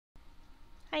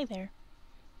Hi there.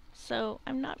 So,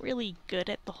 I'm not really good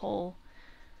at the whole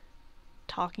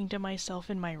talking to myself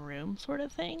in my room sort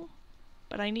of thing,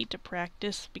 but I need to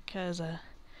practice because I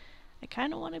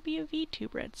kind of want to be a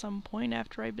VTuber at some point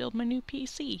after I build my new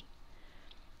PC.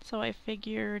 So I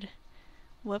figured,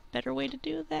 what better way to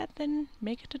do that than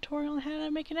make a tutorial on how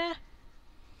to make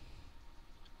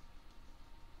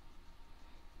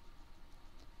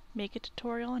make a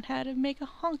tutorial on how to make a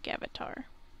honk avatar.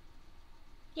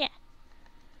 Yeah.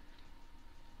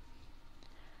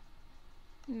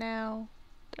 Now,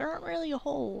 there aren't really a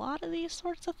whole lot of these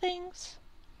sorts of things.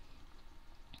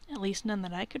 At least none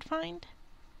that I could find.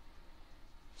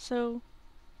 So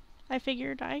I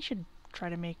figured I should try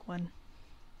to make one.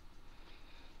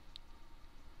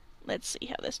 Let's see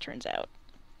how this turns out.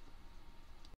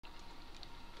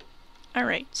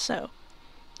 Alright, so,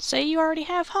 say you already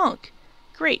have HONK.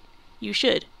 Great, you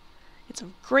should. It's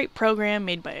a great program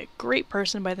made by a great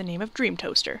person by the name of Dream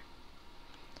Toaster.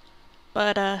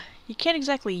 But, you can't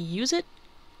exactly use it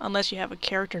unless you have a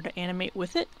character to animate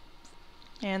with it,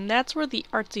 and that's where the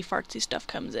artsy-fartsy stuff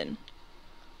comes in.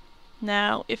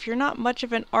 Now, if you're not much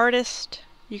of an artist,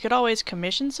 you could always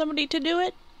commission somebody to do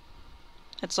it.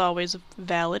 It's always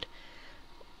valid.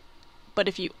 But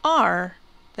if you are,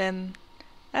 then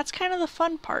that's kind of the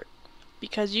fun part,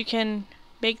 because you can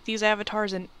make these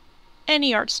avatars in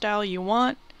any art style you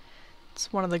want.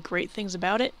 It's one of the great things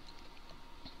about it.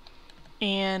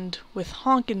 And with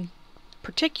HONK in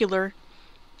particular,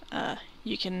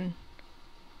 you can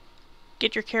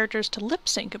get your characters to lip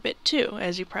sync a bit too,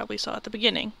 as you probably saw at the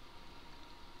beginning.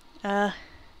 I'd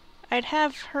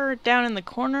have her down in the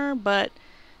corner, but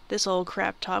this old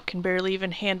crap top can barely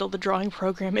even handle the drawing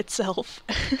program itself.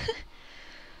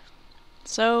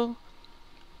 So,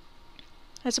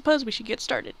 I suppose we should get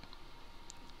started.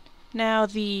 Now,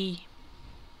 the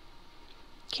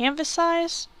canvas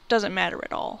size doesn't matter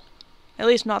at all. At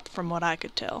least not from what I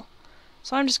could tell.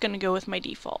 So I'm just going to go with my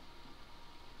default.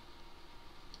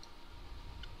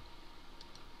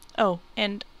 Oh,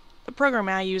 and the program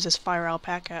I use is Fire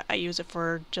Alpaca. I use it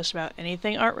for just about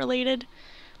anything art related,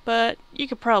 but you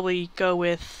could probably go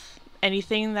with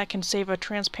anything that can save a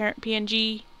transparent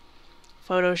PNG.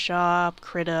 Photoshop,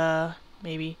 Krita,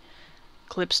 maybe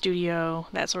Clip Studio,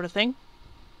 that sort of thing.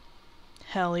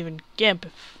 Hell, even GIMP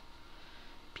if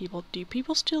do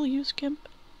people still use GIMP?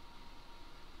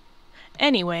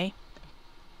 Anyway,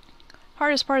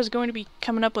 hardest part is going to be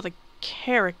coming up with a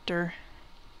character.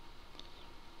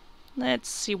 Let's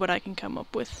see what I can come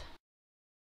up with.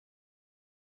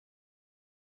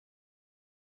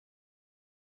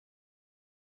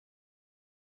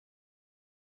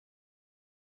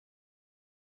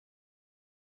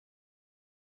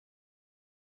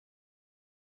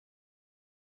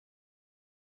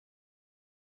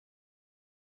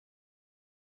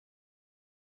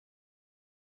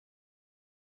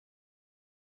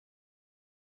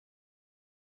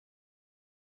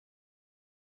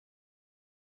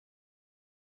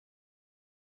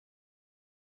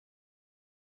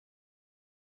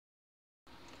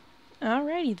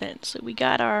 Alrighty then, so we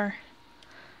got our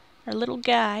little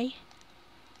guy.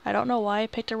 I don't know why I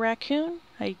picked a raccoon.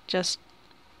 It's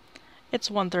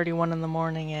 1:31 in the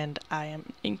morning and I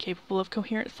am incapable of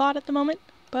coherent thought at the moment,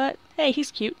 but hey, he's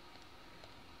cute.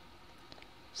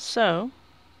 So,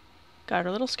 got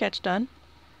our little sketch done.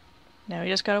 Now we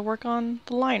just gotta work on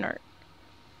the line art.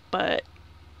 But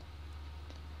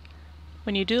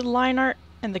when you do the line art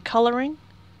and the coloring,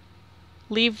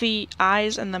 leave the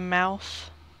eyes and the mouth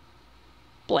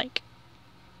blank.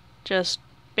 Just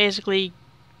basically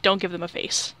don't give them a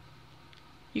face.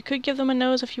 You could give them a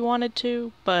nose if you wanted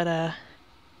to, but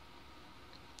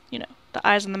you know, the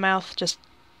eyes and the mouth, just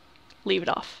leave it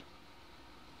off.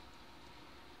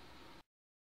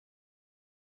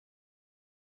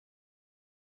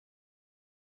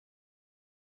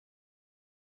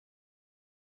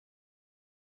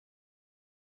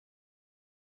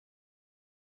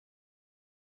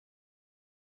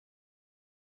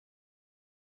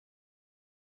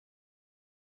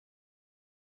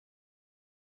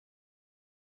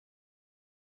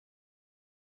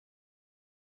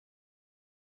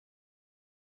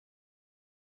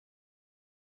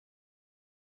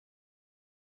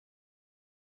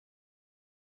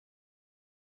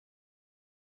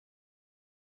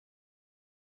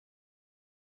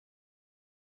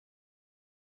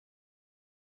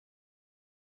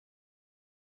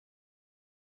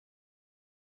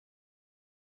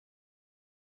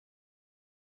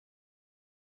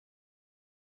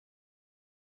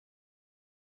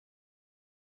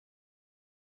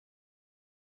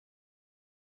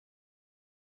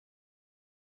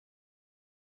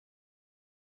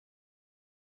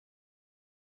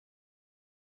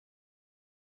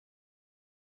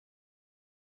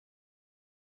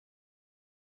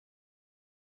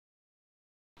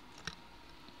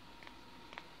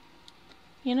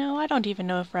 You know, I don't even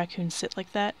know if raccoons sit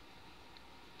like that.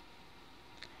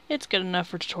 It's good enough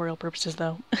for tutorial purposes,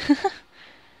 though.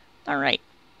 Alright,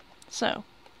 so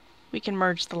we can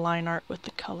merge the line art with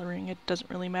the coloring. It doesn't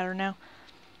really matter now.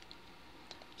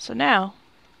 So now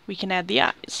we can add the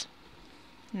eyes.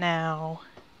 Now,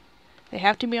 they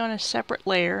have to be on a separate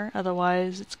layer,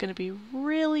 otherwise it's going to be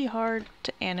really hard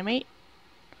to animate.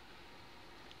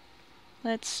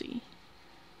 Let's see.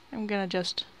 I'm going to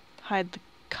just hide the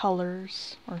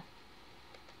colors, or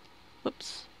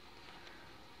whoops.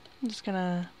 I'm just going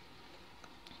to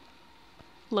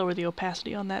lower the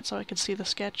opacity on that so I can see the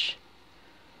sketch.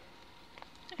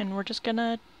 And we're just going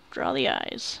to draw the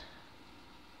eyes.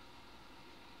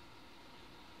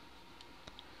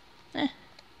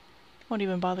 Won't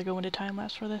even bother going to time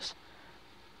lapse for this.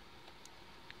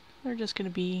 They're just going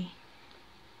to be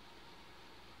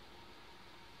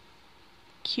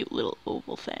cute little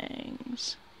oval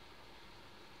things.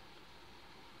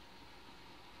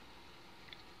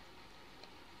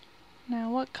 Now,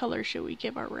 what color should we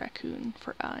give our raccoon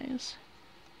for eyes?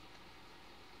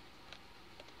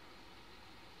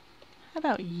 How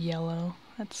about yellow?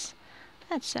 That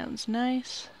sounds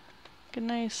nice. Like a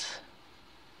nice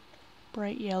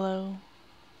bright yellow.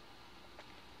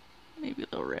 Maybe a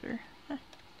little redder.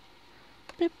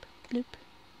 Blip, blip.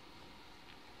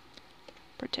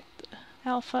 Protect the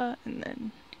alpha, and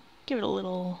then give it a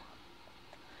little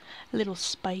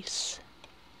spice.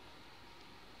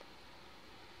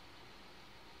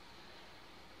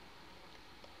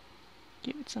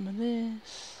 Give it some of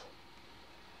this,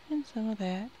 and some of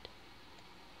that.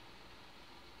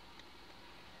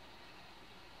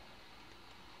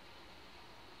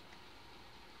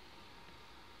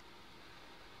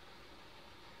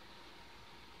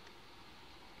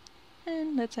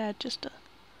 And let's add just a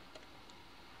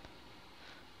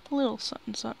little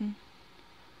something something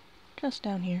just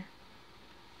down here.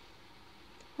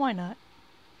 Why not?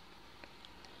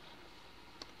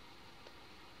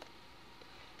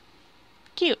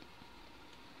 Cute.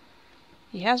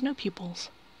 He has no pupils.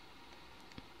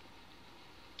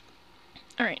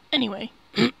 Alright, anyway.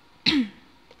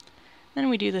 Then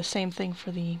we do the same thing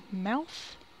for the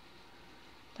mouth.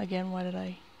 Again, why did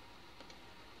I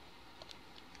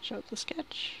show up the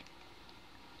sketch?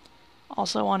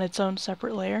 Also on its own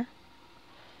separate layer.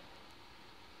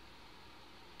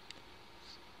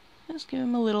 Just give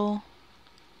him a little,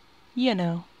 you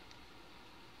know.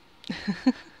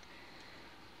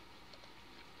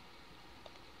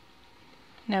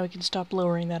 Now we can stop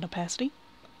lowering that opacity.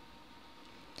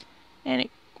 And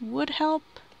it would help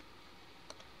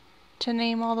to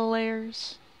name all the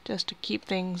layers, just to keep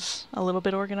things a little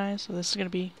bit organized. So this is going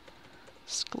to be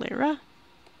sclera,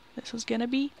 this is going to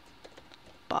be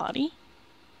body,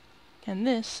 and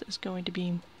this is going to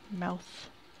be mouth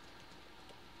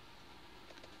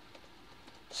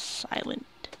silent.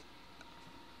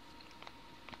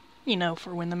 You know,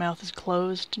 for when the mouth is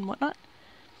closed and whatnot.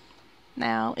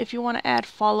 Now, if you want to add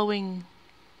following,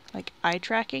 like eye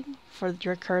tracking for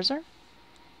your cursor,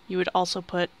 you would also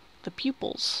put the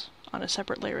pupils on a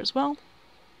separate layer as well.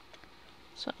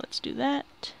 So let's do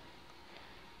that.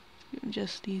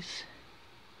 Just these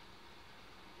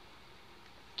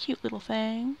cute little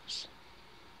things.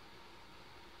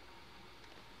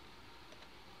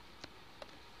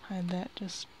 Hide that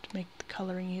just to make the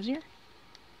coloring easier.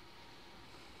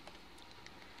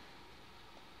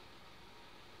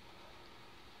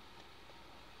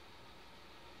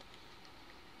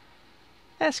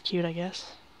 That's cute, I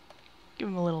guess. Give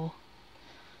him a little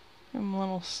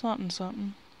something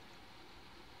something.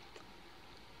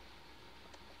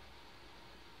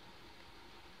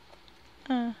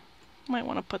 Might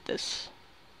want to put this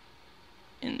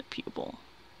in the pupil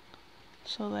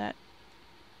so that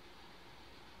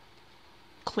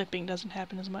clipping doesn't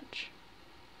happen as much.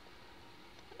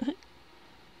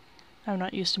 I'm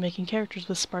not used to making characters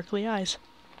with sparkly eyes.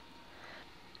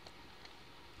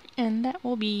 And that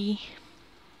will be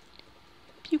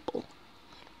pupil.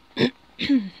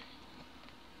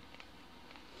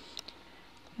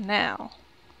 Now,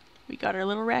 we got our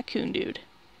little raccoon dude.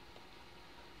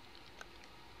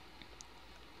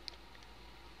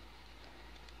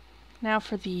 Now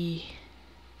for the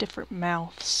different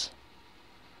mouths.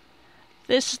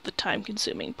 This is the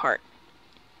time-consuming part,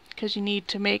 because you need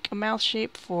to make a mouth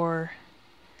shape for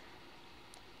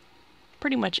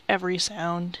pretty much every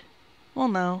sound. Well,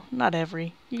 no, not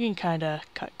every. You can kinda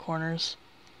cut corners.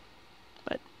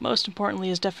 But most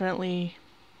importantly is definitely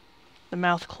the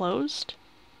mouth closed,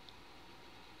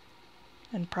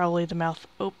 and probably the mouth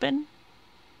open.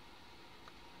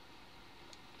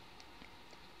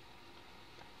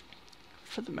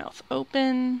 For the mouth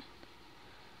open,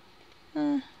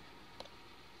 That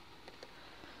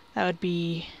would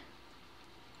be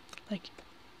like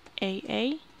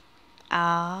AA.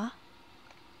 Ah.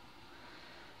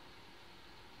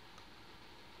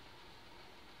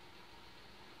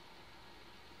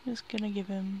 Just gonna give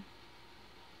him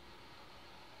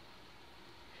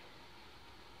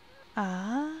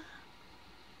ah.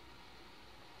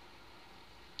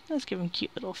 Let's give him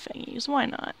cute little fangies. Why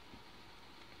not?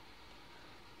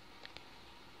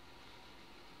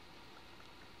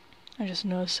 I just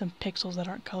noticed some pixels that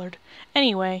aren't colored.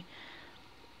 Anyway,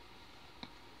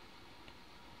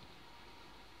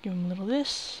 give him a little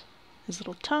this, his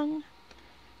little tongue,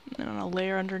 and then on a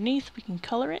layer underneath we can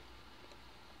color it.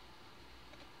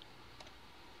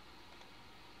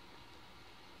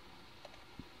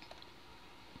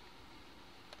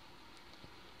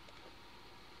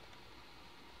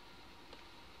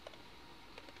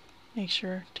 Make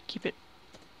sure to keep it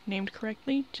named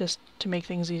correctly, just to make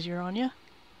things easier on you.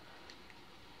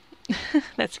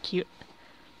 That's cute.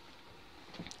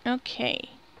 Okay.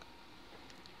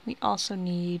 We also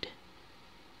need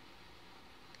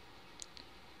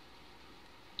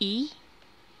E,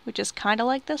 which is kind of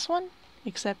like this one,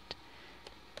 except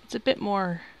it's a bit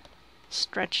more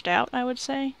stretched out, I would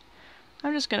say.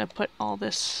 I'm just gonna put all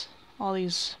these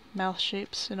mouth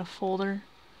shapes in a folder,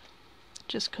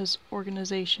 just because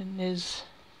organization is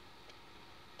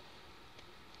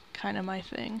kind of my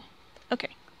thing.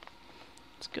 Okay,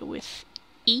 let's go with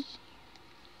E.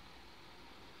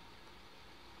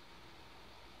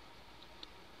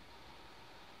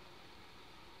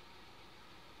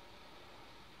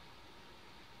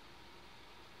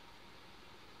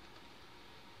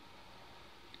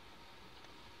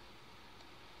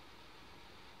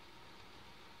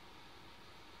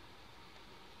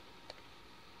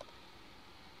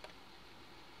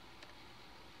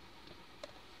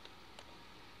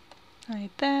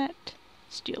 Hide that.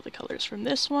 Steal the colors from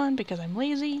this one because I'm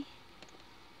lazy.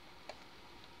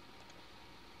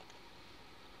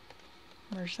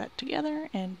 Merge that together,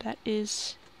 and that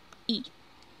is E.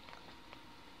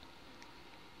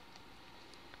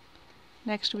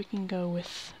 Next we can go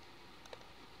with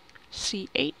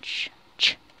CH.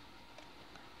 Ch.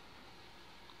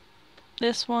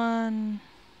 This one,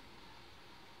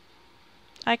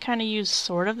 I kind of use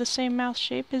sort of the same mouth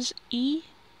shape as E.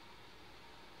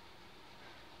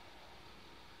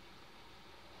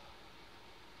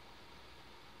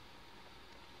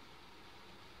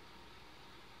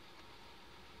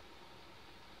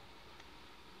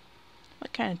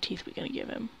 What kind of teeth are we gonna give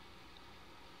him?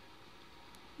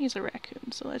 He's a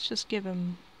raccoon, so let's just give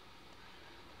him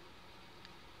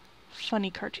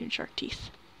funny cartoon shark teeth.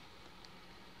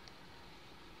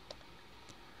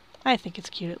 I think it's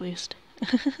cute at least.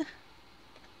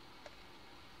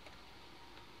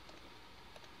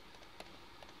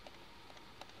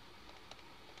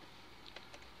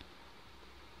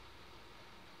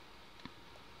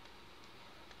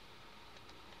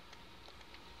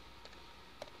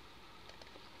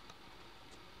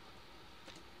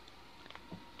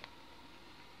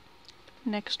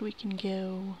 Next we can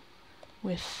go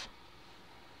with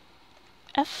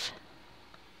F.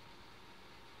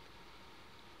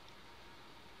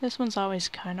 This one's always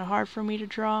kind of hard for me to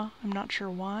draw. I'm not sure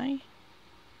why.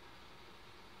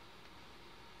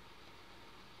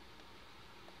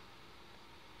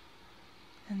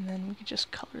 And then we could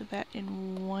just color that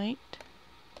in white,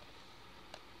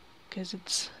 because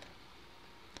it's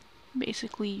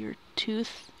basically your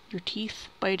teeth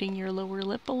biting your lower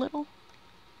lip a little.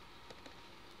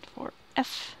 For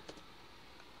F.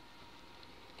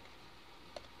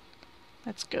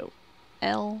 Let's go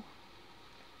L.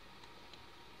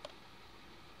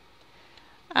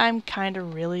 I'm kind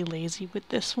of really lazy with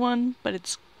this one, but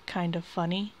it's kind of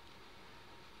funny.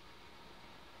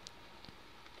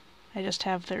 I just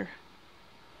have their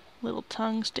little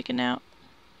tongue sticking out.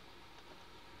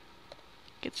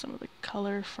 Get some of the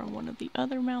color from one of the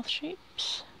other mouth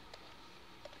shapes.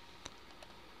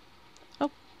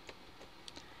 Oh.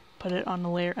 Put it on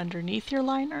a layer underneath your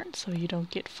line art so you don't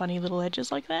get funny little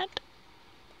edges like that.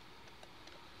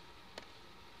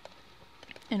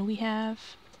 And we have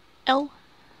L.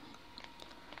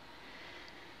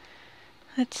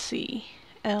 Let's see.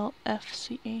 L, F,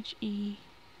 C, H, E,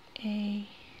 A.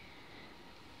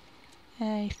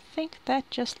 I think that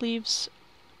just leaves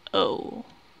O.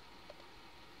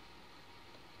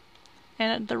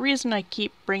 And the reason I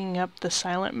keep bringing up the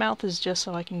silent mouth is just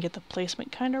so I can get the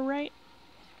placement kind of right.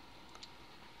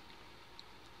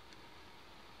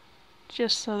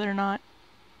 Just so they're not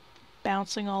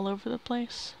bouncing all over the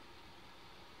place.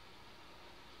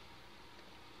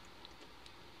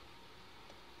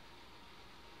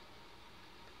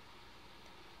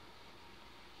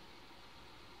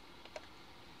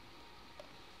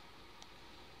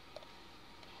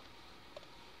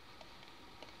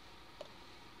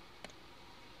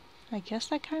 I guess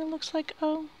that kind of looks like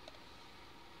O.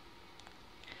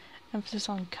 Emphasis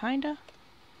on kinda.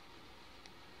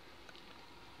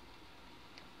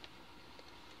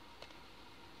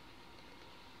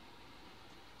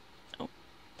 Oh.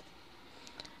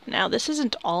 Now this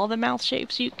isn't all the mouth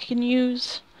shapes you can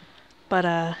use, but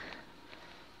I'm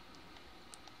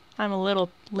a little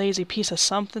lazy piece of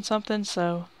something,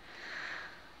 so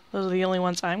those are the only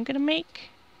ones I'm gonna make.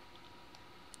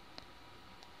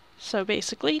 So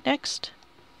basically, next,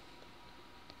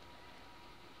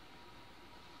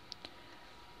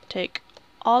 take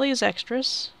all these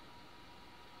extras,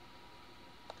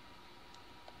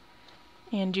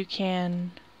 and you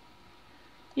can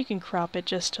crop it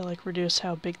just to like reduce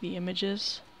how big the image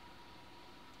is.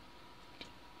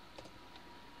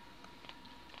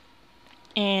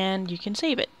 And you can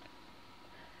save it.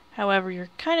 However, you're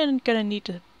kind of gonna need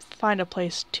to find a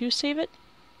place to save it.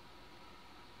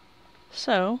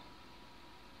 So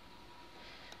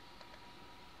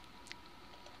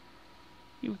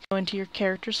you go into your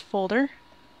characters folder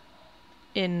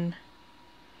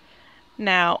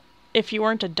now, if you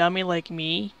weren't a dummy like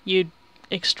me, you'd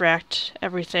extract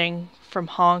everything from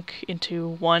HONK into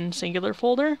one singular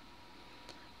folder,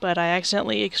 but I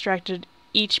accidentally extracted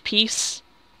each piece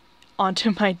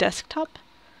onto my desktop.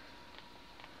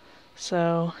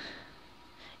 So,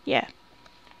 yeah.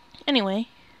 Anyway,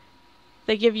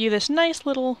 they give you this nice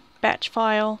little batch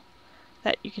file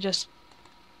that you can just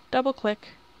double click.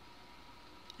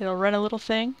 It'll run a little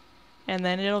thing, and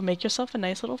then it'll make yourself a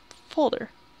nice little folder.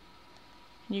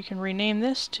 And you can rename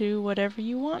this to whatever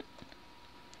you want.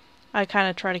 I kind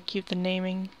of try to keep the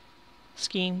naming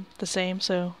scheme the same,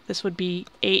 so this would be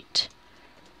 8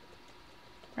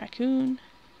 raccoon.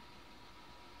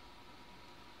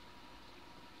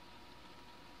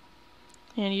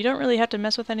 And you don't really have to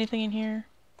mess with anything in here.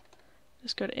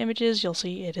 Just go to images, you'll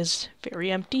see it is very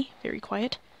empty, very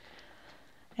quiet.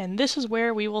 And this is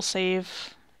where we will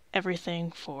save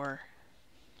everything for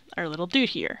our little dude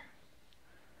here.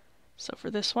 So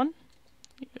for this one,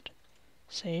 you would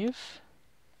save,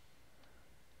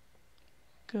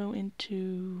 go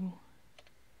into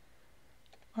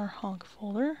our HONK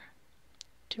folder,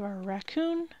 to our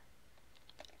raccoon,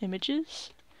 images,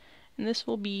 and this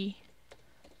will be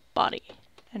body.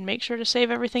 And make sure to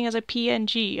save everything as a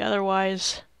PNG,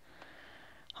 otherwise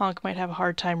HONK might have a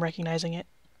hard time recognizing it.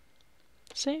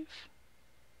 Save.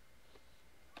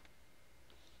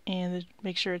 And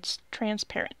make sure it's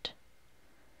transparent.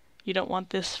 You don't want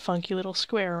this funky little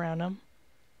square around them.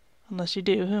 Unless you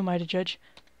do, who am I to judge?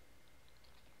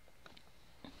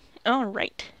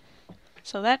 Alright.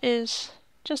 So that is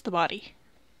just the body.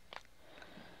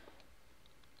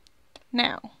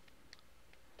 Now,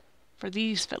 for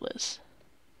these fellas.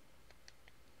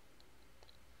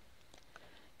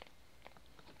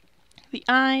 The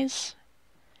eyes,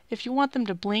 if you want them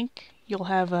to blink, you'll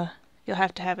have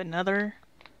to have another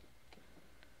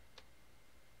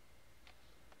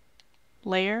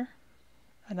layer,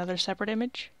 another separate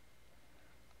image.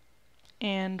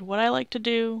 And what I like to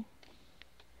do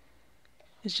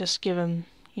is just give them,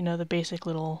 you know, the basic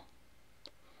little,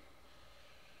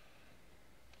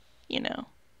 you know,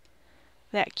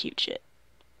 that cute shit.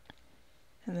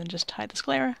 And then just hide the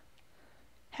sclera.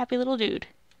 Happy little dude.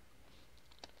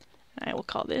 I will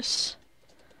call this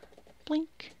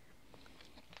blink.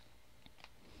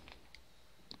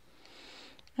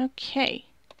 Okay.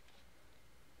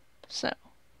 So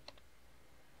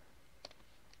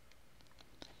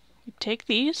we take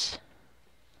these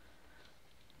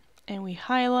and we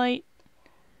highlight,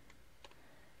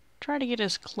 try to get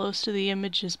as close to the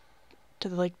image as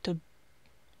to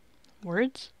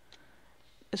words,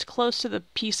 as close to the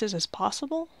pieces as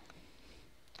possible.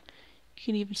 You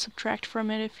can even subtract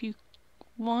from it if you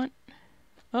want.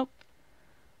 Oh,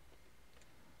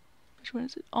 which one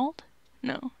is it? Alt?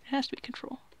 No, it has to be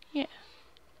Control. Yeah.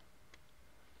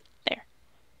 There.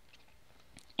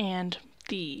 And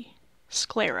the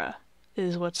sclera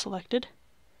is what's selected.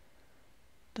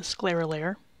 The sclera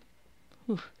layer.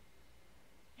 Oof.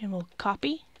 And we'll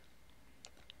copy.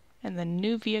 And then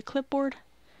new via clipboard.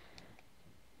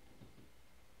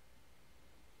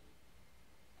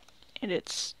 And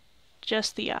it's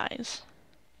just the eyes.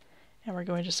 And we're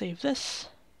going to save this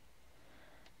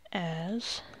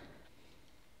as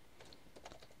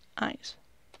eyes.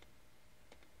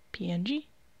 PNG.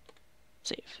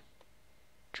 Save.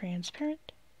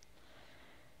 Transparent.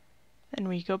 Then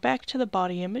we go back to the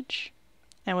body image,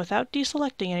 and without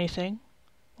deselecting anything,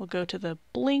 we'll go to the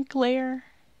blink layer,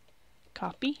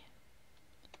 copy,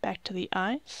 back to the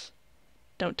eyes,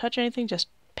 don't touch anything, just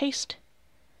paste,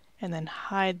 and then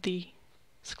hide the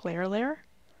sclera layer,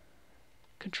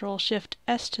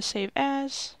 Control-Shift-S to save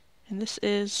as, and this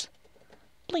is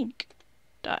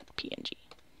blink.png.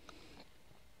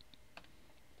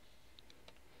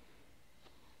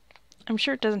 I'm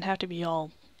sure it doesn't have to be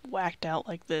all whacked out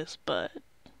like this, but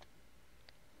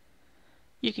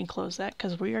you can close that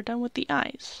because we are done with the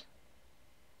eyes.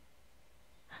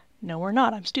 No, we're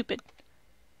not. I'm stupid.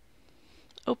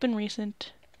 Open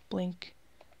recent, blink,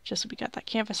 just so we got that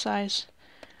canvas size.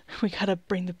 We gotta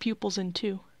bring the pupils in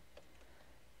too.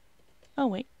 Oh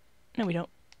wait, no we don't.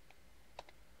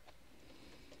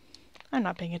 I'm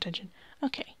not paying attention.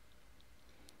 Okay.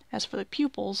 As for the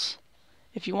pupils,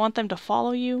 if you want them to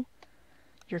follow you,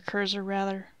 your cursor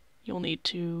rather, you'll need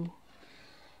to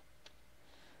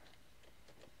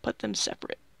put them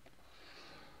separate.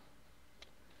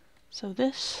 So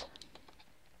this,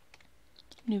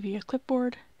 Nuvia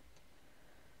clipboard.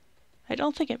 I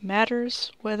don't think it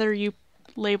matters whether you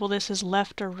label this as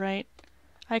left or right.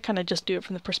 I kind of just do it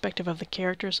from the perspective of the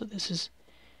character, so this is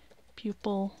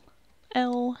pupil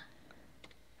L.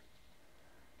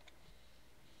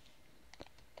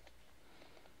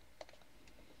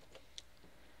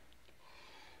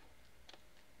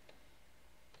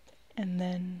 And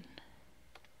then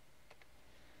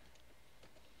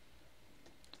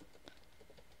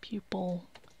pupil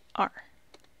R.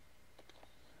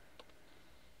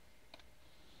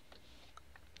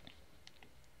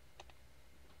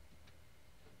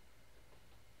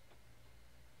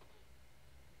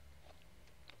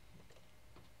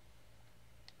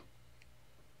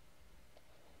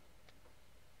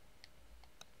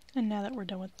 And now that we're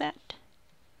done with that,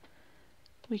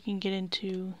 we can get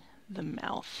into the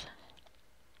mouth.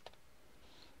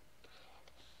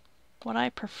 What I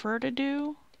prefer to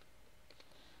do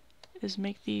is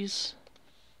make these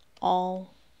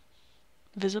all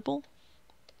visible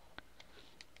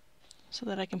so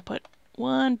that I can put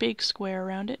one big square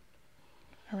around it,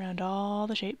 around all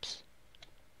the shapes.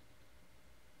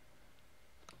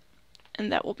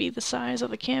 And that will be the size of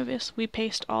the canvas we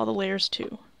paste all the layers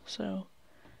to. So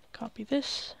copy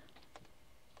this,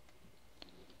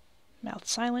 mouth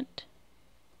silent,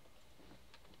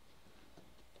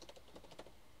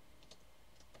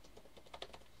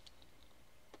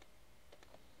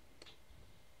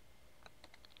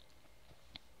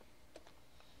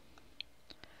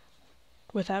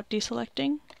 without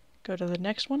deselecting, go to the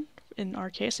next one. In our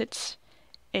case it's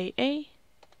AA,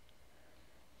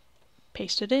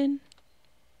 paste it in,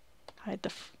 hide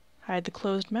the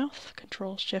closed mouth,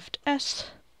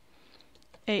 Control-Shift-S,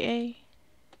 AA,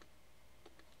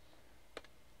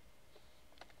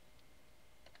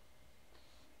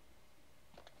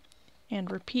 and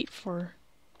repeat for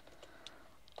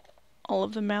all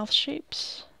of the mouth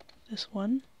shapes. This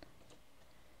one,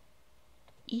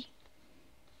 E,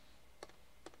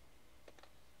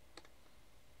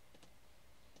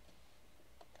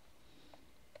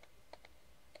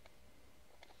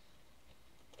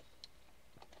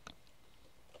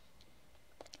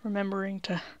 remembering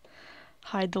to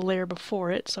hide the layer before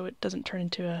it so it doesn't turn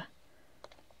into a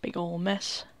big ol'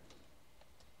 mess.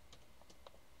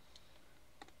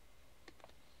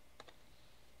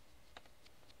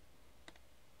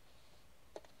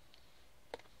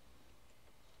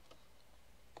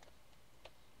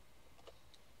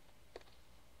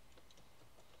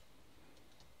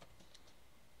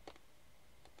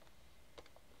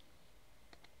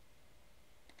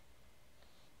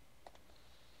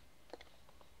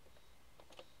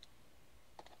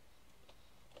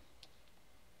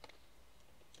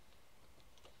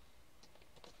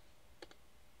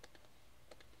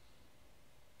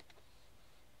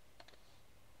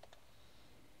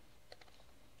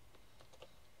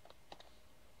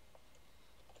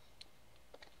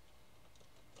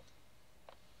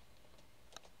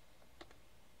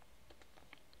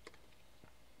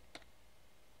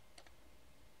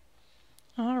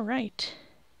 Alright,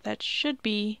 that should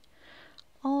be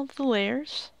all of the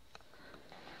layers.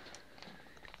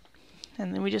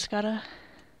 And then we just gotta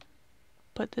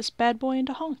put this bad boy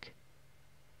into HONK.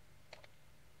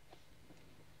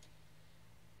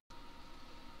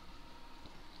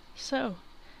 So,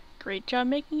 great job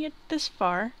making it this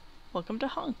far. Welcome to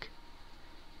HONK.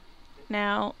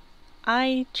 Now,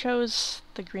 I chose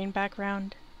the green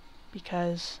background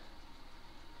because,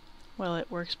 well,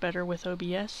 it works better with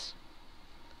OBS.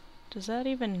 Does that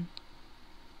even...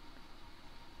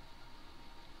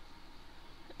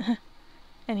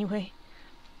 Anyway,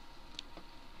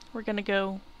 we're gonna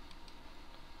go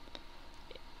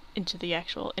into the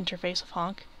actual interface of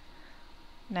HONK.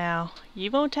 Now,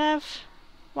 you won't have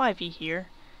Yv here.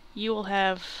 You will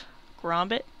have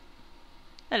Grombit.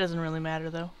 That doesn't really matter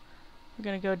though. We're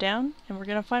gonna go down and we're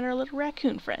gonna find our little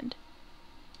raccoon friend.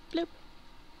 Bloop.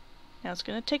 Now it's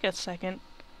going to take a second,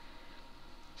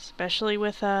 especially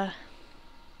with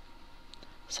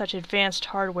such advanced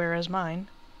hardware as mine.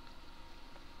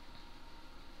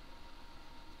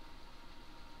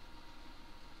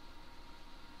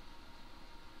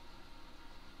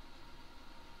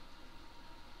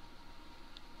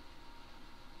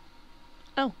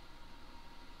 Oh.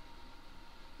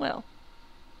 Well.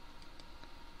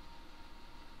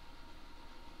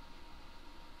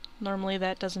 Normally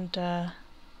that doesn't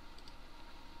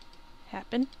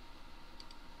happen.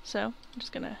 So, I'm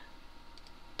just gonna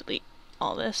delete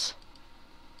all this.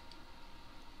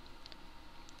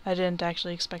 I didn't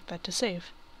actually expect that to save.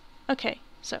 Okay,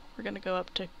 so we're gonna go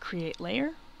up to Create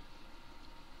Layer,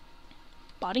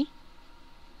 Body,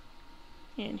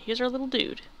 and here's our little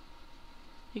dude.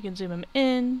 You can zoom him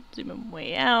in, zoom him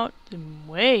way out, zoom him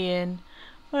way in,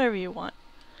 whatever you want.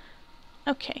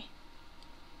 Okay,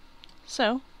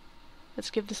 so let's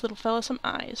give this little fella some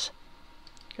eyes.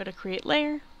 Go to Create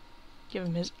Layer, give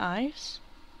him his eyes,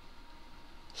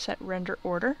 set Render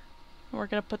Order, and we're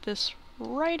going to put this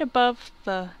right above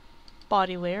the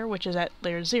body layer, which is at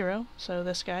layer 0, so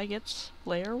this guy gets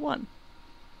layer 1.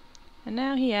 And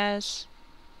now he has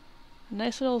a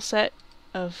nice little set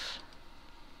of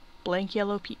blank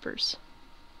yellow peepers.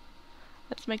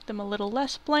 Let's make them a little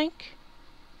less blank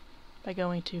by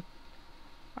going to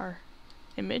our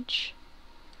image,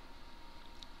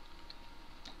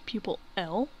 pupil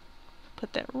L,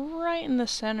 put that right in the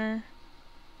center,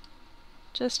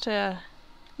 just to,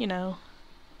 you know,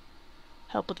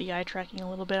 help with the eye tracking a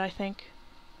little bit, I think.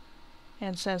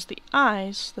 And since the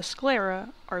eyes, the sclera,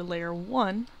 are layer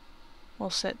 1,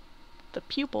 we'll set the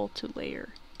pupil to layer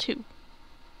 2.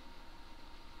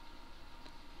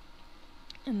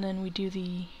 And then we do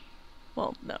the,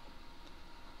 well, no.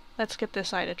 Let's get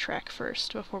this eye to track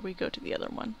first before we go to the other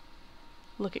one.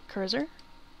 Look at cursor.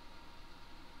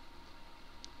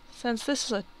 Since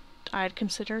this is I'd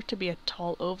consider to be a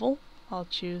tall oval, I'll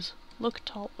choose Look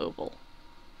Tall Oval.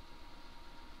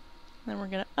 Then we're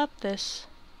going to up this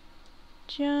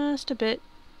just a bit.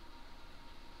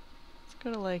 Let's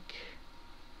go to like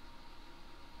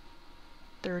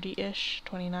 30-ish,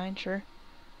 29, sure.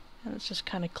 And let's just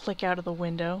kind of click out of the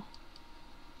window.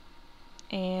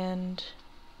 And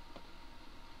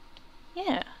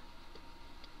yeah,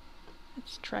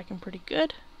 it's tracking pretty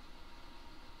good.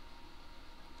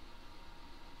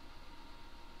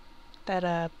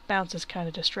 That bounce is kind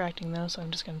of distracting though, so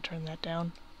I'm just going to turn that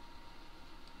down.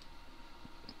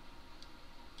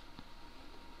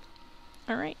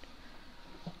 Alright.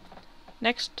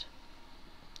 Next,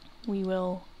 we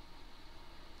will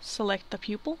select the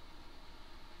pupil,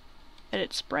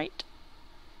 edit sprite,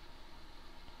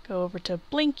 go over to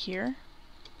blink here,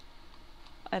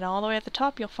 and all the way at the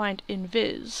top you'll find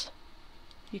invis.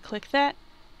 You click that,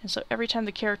 and so every time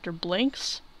the character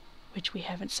blinks, which we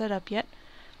haven't set up yet,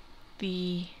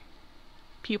 the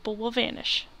pupil will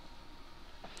vanish.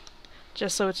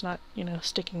 Just so it's not, you know,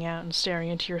 sticking out and staring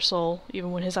into your soul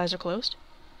even when his eyes are closed.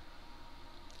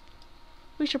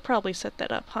 We should probably set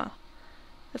that up, huh?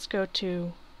 Let's go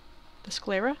to the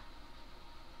sclera,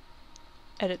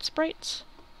 edit sprites,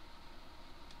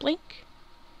 blink,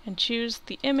 and choose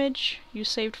the image you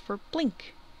saved for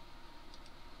blink.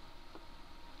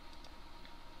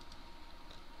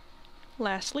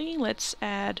 Lastly, let's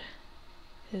add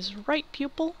his right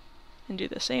pupil and do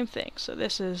the same thing. So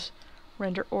this is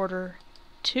Render Order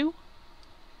 2.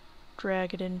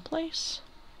 Drag it in place.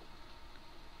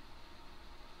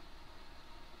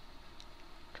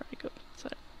 Try to go, so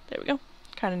there we go,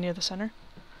 kind of near the center.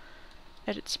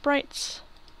 Edit sprites,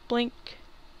 blink,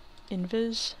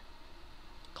 invis,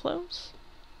 close.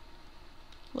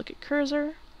 Look at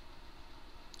cursor,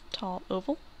 tall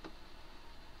oval.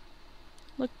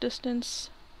 Look distance.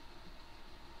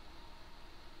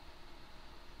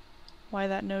 Why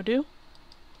that no do?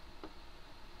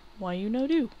 Why you no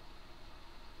do?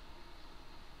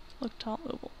 Look tall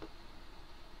oval.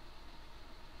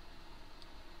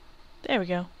 There we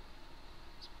go.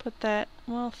 Let's put that,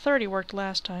 well, 30 worked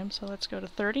last time, so let's go to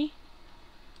 30.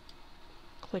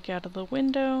 Click out of the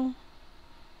window.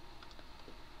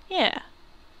 Yeah,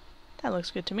 that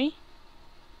looks good to me.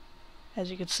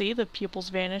 As you can see, the pupils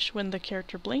vanish when the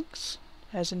character blinks,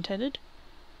 as intended.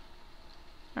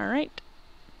 Alright.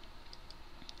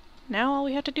 Now all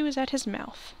we have to do is add his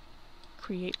mouth.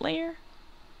 Create layer,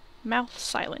 mouth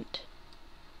silent.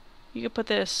 You can put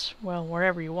this, well,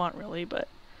 wherever you want really, but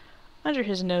under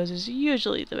his nose is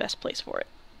usually the best place for it.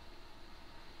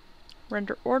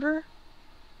 Render order.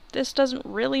 This doesn't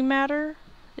really matter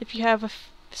if you have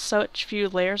such few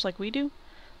layers like we do,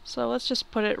 so let's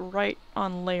just put it right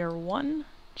on layer 1.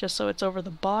 just so it's over the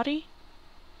body.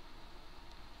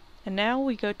 And now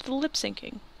we go to the lip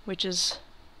syncing, which is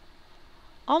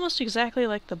almost exactly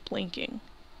like the blinking.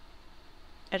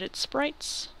 Edit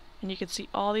sprites, and you can see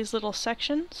all these little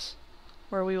sections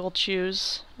where we will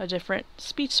choose a different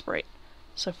speech sprite.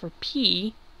 So for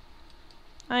P,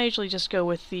 I usually just go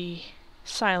with the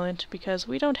silent because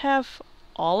we don't have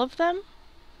all of them.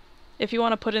 If you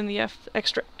want to put in the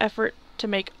extra effort to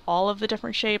make all of the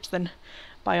different shapes, then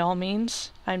by all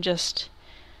means. I'm just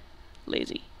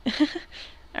lazy.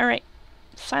 Alright,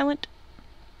 silent.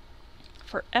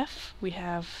 For F, we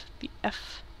have the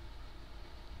F.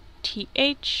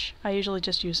 TH, I usually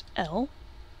just use L.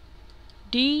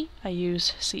 D, I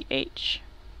use CH,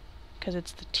 because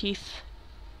it's the teeth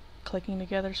clicking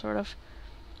together, sort of.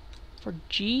 For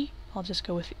G, I'll just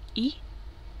go with E.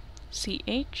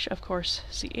 CH, of course,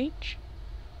 CH.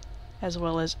 As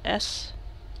well as S.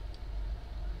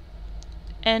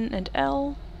 N and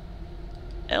L.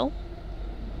 L.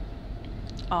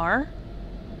 R.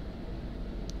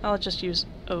 I'll just use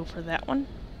O for that one.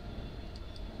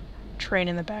 Train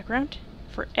in the background.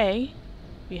 For A,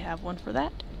 we have one for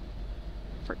that.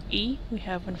 For E, we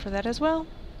have one for that as well.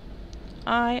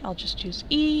 I'll just use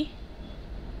E.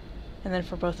 And then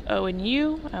for both O and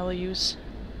U, I will use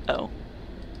O.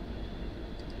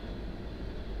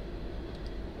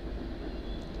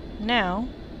 Now,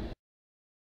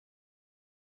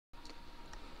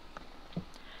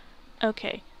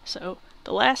 okay, so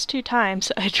the last two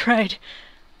times I tried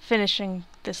finishing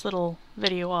this little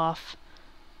video off,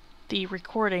 the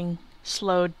recording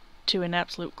slowed to an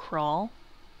absolute crawl.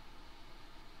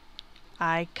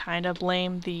 I kind of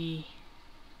blame the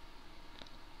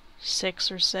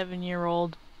 6 or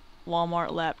 7-year-old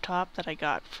Walmart laptop that I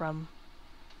got from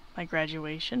my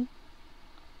graduation.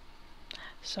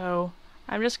 So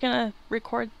I'm just gonna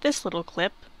record this little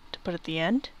clip to put at the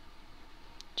end,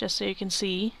 just so you can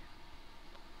see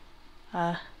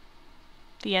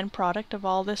the end product of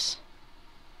all this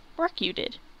work you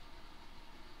did.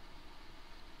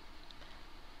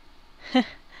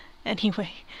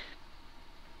 Anyway,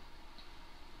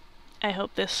 I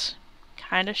hope this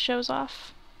kind of shows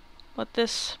off what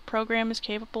this program is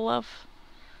capable of.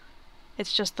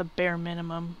 It's just the bare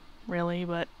minimum, really,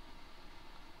 but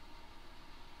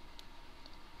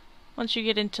once you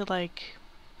get into like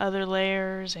other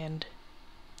layers and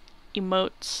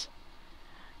emotes,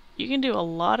 you can do a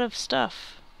lot of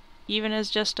stuff, even as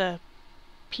just a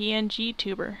PNG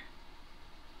tuber.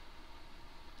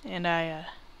 And I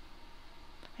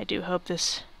do hope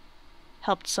this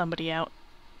helped somebody out.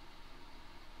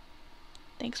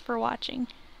 Thanks for watching.